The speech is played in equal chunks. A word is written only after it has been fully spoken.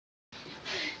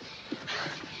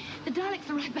The Daleks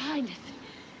are right behind us.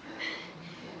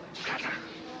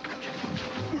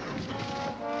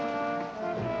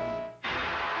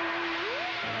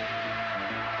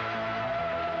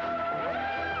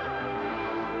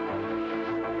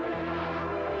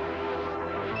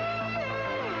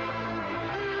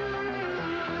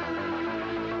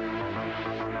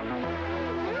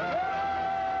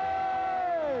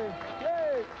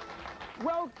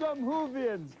 Welcome,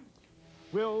 Whovians!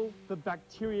 Will the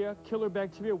bacteria, killer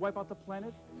bacteria, wipe out the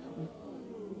planet?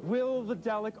 Will the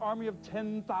Dalek army of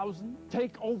 10,000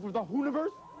 take over the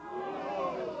Whoniverse?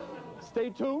 Stay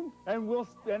tuned, and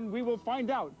we will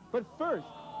find out. But first,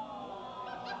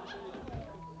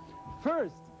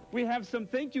 we have some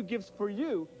thank you gifts for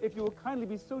you, if you will kindly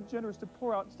be so generous to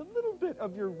pour out just a little bit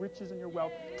of your riches and your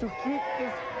wealth to keep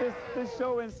this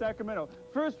show in Sacramento.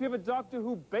 First, we have a Doctor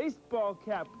Who baseball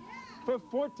cap. For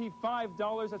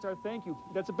 $45, that's our thank you.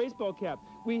 That's a baseball cap.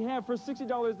 We have for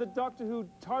 $60 the Doctor Who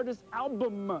TARDIS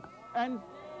album. And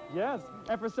yes,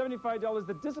 and for $75,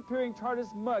 the disappearing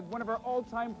TARDIS mug, one of our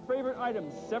all-time favorite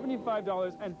items,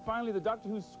 $75. And finally, the Doctor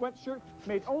Who sweatshirt,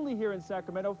 made only here in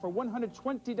Sacramento for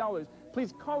 $120.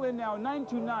 Please call in now,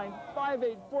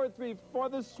 929-5843 for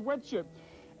the sweatshirt.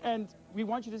 And we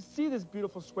want you to see this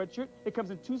beautiful sweatshirt. It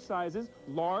comes in 2 sizes,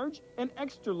 large and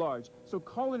extra large. So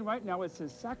call in right now. It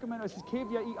says Sacramento, it says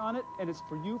KVIE on it, and it's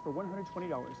for you for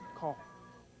 $120. Call.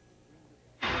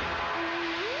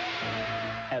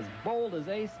 As bold as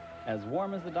Ace, as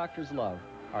warm as the Doctor's love,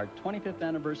 our 25th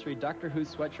anniversary Doctor Who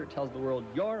sweatshirt tells the world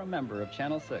you're a member of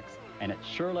Channel 6, and it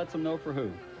sure lets them know for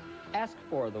who. Ask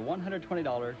for the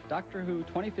 $120 Doctor Who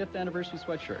 25th anniversary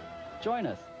sweatshirt. Join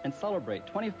us and celebrate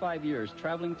 25 years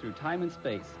traveling through time and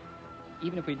space,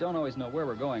 even if we don't always know where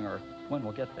we're going or when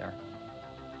we'll get there.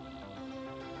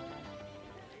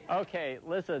 Okay,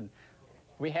 listen,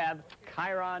 we have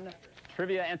Chiron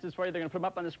trivia answers for you. They're going to put them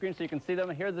up on the screen so you can see them.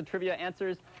 Here are the trivia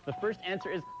answers. The first answer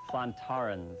is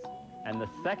Santarans, and the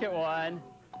second one,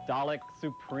 Dalek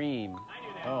Supreme.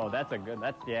 Oh, that's a good,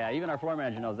 yeah, even our floor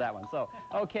manager knows that one. So,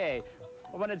 okay,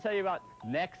 I want to tell you about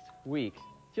next week.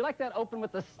 Do you like that open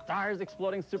with the stars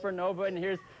exploding supernova, and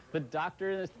here's the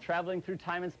Doctor traveling through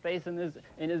time and space in his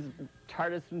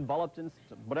TARDIS enveloped in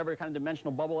whatever kind of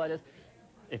dimensional bubble that is?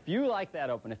 If you like that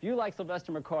open, if you like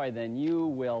Sylvester McCoy, then you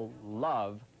will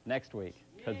love next week.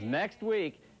 Because next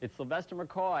week, it's Sylvester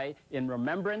McCoy in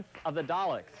Remembrance of the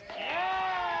Daleks.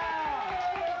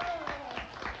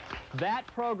 That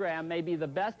program may be the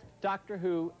best Doctor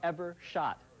Who ever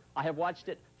shot. I have watched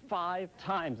it 5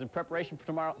 times in preparation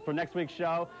for next week's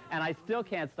show, and I still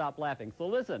can't stop laughing. So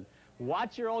listen,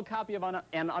 watch your old copy of An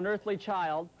Unearthly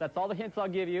Child. That's all the hints I'll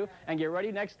give you, and get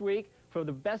ready next week for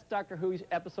the best Doctor Who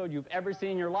episode you've ever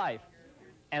seen in your life.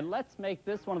 And let's make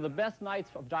this one of the best nights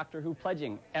of Doctor Who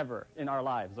pledging ever in our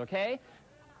lives, okay?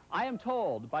 I am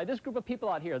told by this group of people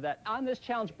out here that on this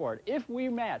challenge board, if we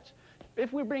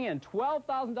bring in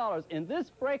 $12,000 in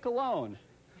this break alone,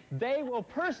 they will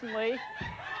personally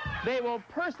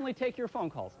take your phone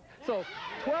calls. So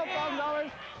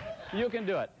 $12,000, you can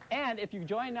do it. And if you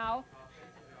join now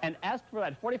and ask for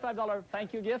that $45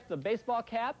 thank you gift, the baseball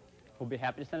cap, we'll be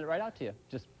happy to send it right out to you.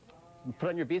 Just put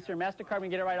it on your Visa or MasterCard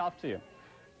and get it right off to you.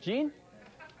 Gene?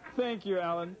 Thank you,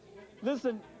 Alan.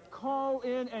 Listen, call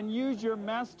in and use your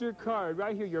MasterCard.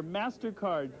 Right here, your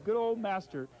MasterCard. Good old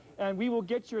Master. And we will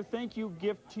get your thank you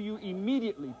gift to you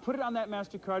immediately. Put it on that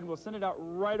MasterCard and we'll send it out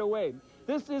right away.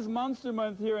 This is Monster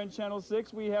Month here on Channel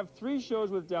 6. We have 3 shows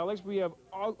with Daleks. We have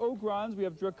Ogrons, we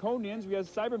have Draconians, we have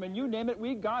Cybermen. You name it,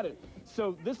 we got it.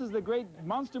 So this is the great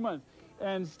Monster Month.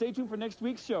 And stay tuned for next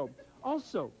week's show.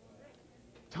 Also,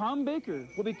 Tom Baker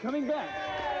will be coming back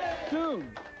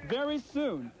soon, very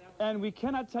soon. And we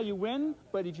cannot tell you when,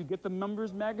 but if you get the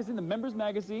Members Magazine,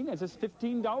 it says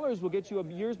 $15 will get you a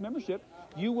year's membership.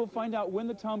 You will find out when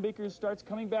the Tom Baker starts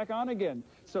coming back on again.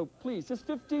 So please, just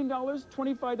 $15,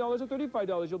 $25, or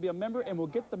 $35. You'll be a member, and we'll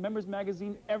get the Members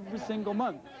Magazine every single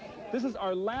month. This is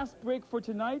our last break for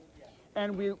tonight,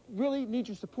 and we really need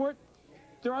your support.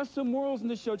 There are some morals in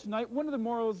this show tonight. One of the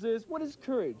morals is, what is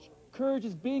courage? Courage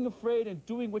is being afraid and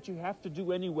doing what you have to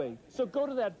do anyway. So go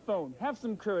to that phone, have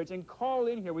some courage, and call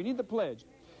in here. We need the pledge.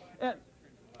 And,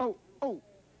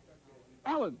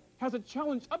 Alan has a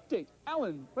challenge update.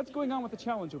 Alan, what's going on with the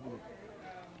challenge over there?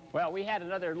 Well, we had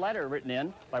another letter written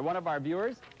in by one of our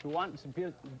viewers who wants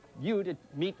you to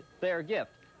meet their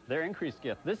gift, their increased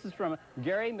gift. This is from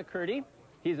Gary McCurdy.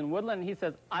 He's in Woodland, and he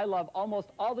says, I love almost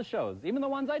all the shows, even the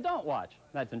ones I don't watch.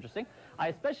 That's interesting. I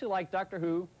especially like Doctor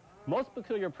Who, Most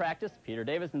Peculiar Practice, Peter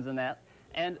Davison's in that,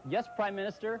 and Yes, Prime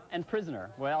Minister, and Prisoner.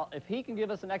 Well, if he can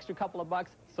give us an extra couple of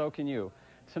bucks, so can you.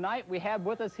 Tonight, we have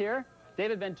with us here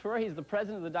David Ventura, he's the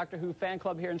president of the Doctor Who fan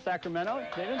club here in Sacramento.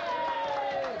 David?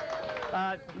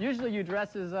 Usually you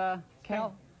dress as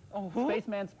Cal. Oh, who?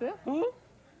 Spaceman Spiff? Who?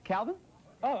 Calvin?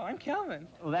 Oh, I'm Calvin.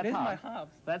 Well, that's This is Hobbs. my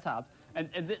Hobbs. That's Hobbs.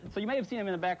 So you may have seen him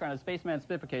in the background as Spaceman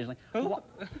Spiff occasionally. Who?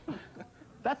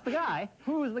 That's the guy.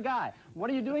 Who is the guy? What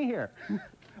are you doing here?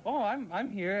 Oh,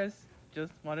 I'm here as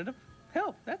just wanted to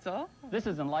help. That's all. This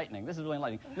is enlightening. This is really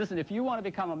enlightening. Listen, if you want to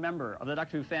become a member of the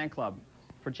Doctor Who fan club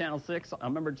for Channel 6, a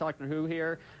member of Doctor Who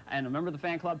here, and a member of the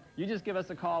fan club, you just give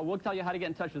us a call. We'll tell you how to get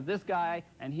in touch with this guy,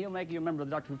 and he'll make you a member of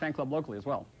the Doctor Who fan club locally as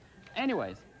well.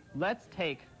 Anyways, let's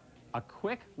take a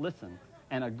quick listen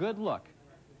and a good look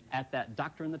at that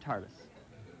Doctor in the TARDIS.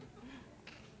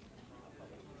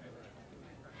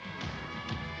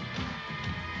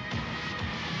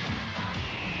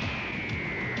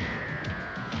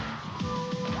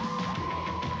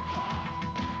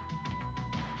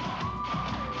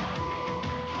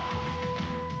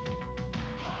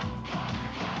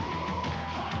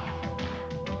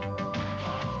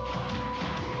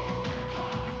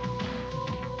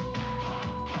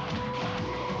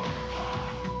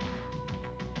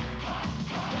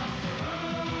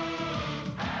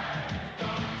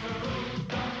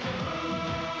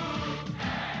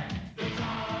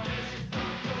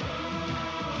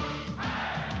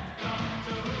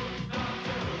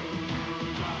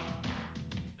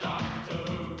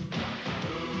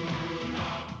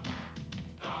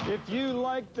 If you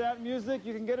like that music,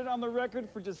 you can get it on the record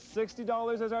for just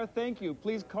 $60 as our thank you.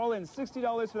 Please call in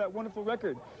 $60 for that wonderful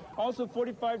record. Also,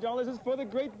 $45 is for the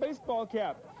great baseball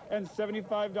cap. And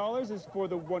 $75 is for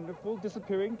the wonderful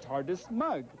disappearing TARDIS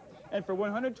mug. And for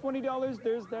 $120,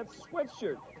 there's that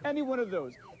sweatshirt. Any one of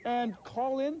those. And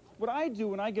call in. What I do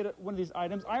when I get one of these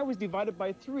items, I always divide it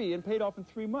by 3 and pay it off in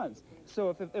 3 months.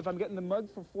 So if I'm getting the mug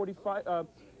for $45,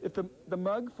 if the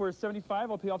mug for $75,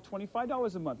 I'll pay off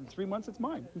 $25 a month. In 3 months, it's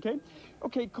mine. Okay?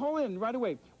 Okay, call in right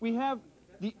away. We have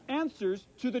the answers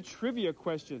to the trivia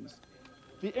questions.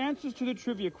 The answers to the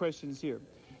trivia questions here.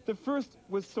 The first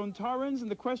was Sontarans, and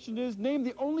the question is, name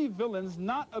the only villains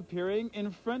not appearing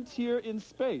in Frontier in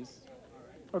Space.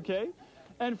 Okay?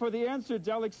 And for the answer,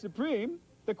 Dalek Supreme,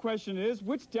 the question is,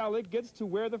 which Dalek gets to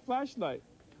wear the flashlight?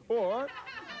 Or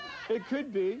it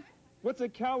could be, what's a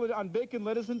calorie on bacon,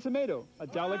 lettuce, and tomato? A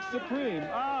Dalek Supreme.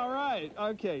 All right.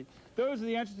 Okay. Those are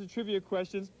the answers to trivia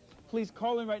questions. Please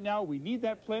call in right now. We need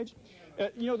that pledge.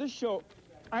 You know, this show,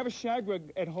 I have a shag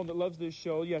rug at home that loves this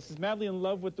show. Yes, is madly in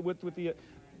love with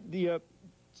the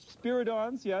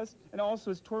Spiridons, yes, and also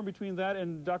is torn between that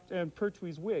and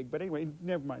Pertwee's wig. But anyway,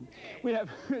 never mind. We have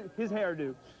his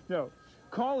hairdo. No.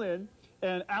 Call in,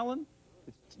 and Alan,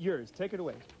 it's yours. Take it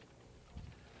away.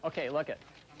 Okay, look it.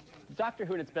 Doctor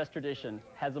Who, in its best tradition,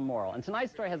 has a moral. And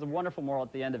tonight's story has a wonderful moral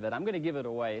at the end of it. I'm going to give it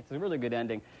away. It's a really good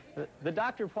ending. The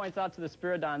Doctor points out to the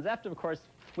Spiridons, after, of course,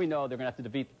 we know they're going to have to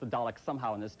defeat the Daleks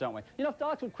somehow in this, don't we? You know, if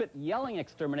Daleks would quit yelling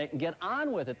exterminate and get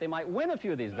on with it, they might win a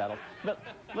few of these battles. But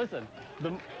listen,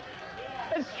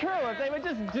 it's true, if they would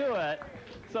just do it.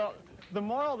 So the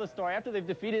moral of the story, after they've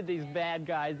defeated these bad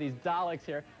guys, these Daleks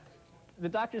here, the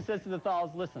Doctor says to the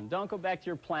Thals, listen, don't go back to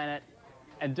your planet.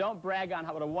 And don't brag on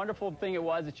what a wonderful thing it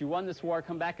was that you won this war,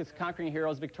 come back as conquering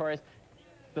heroes, victorious.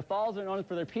 The Thals are known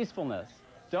for their peacefulness.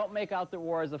 Don't make out that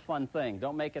war is a fun thing.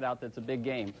 Don't make it out that it's a big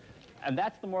game. And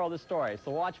that's the moral of the story.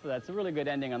 So watch for that. It's a really good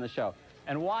ending on the show.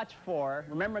 And watch for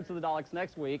Remembrance of the Daleks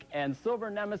next week and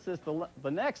Silver Nemesis the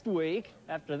next week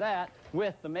after that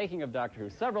with The Making of Doctor Who.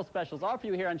 Several specials all for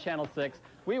you here on Channel 6.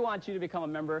 We want you to become a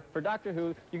member for Doctor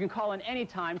Who. You can call in any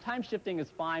time. Time shifting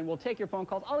is fine. We'll take your phone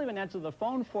calls. I'll even answer the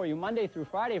phone for you Monday through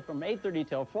Friday from 8:30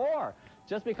 till 4.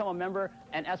 Just become a member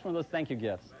and ask one of those thank you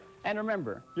gifts. And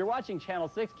remember, you're watching Channel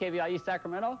 6, KVIE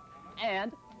Sacramento,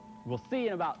 and we'll see you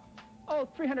in about,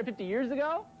 350 years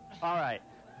ago? All right.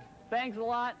 Thanks a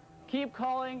lot. Keep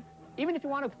calling. Even if you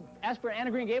want to ask for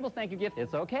Anna Green Gables thank you gift,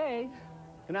 it's okay.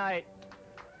 Good night.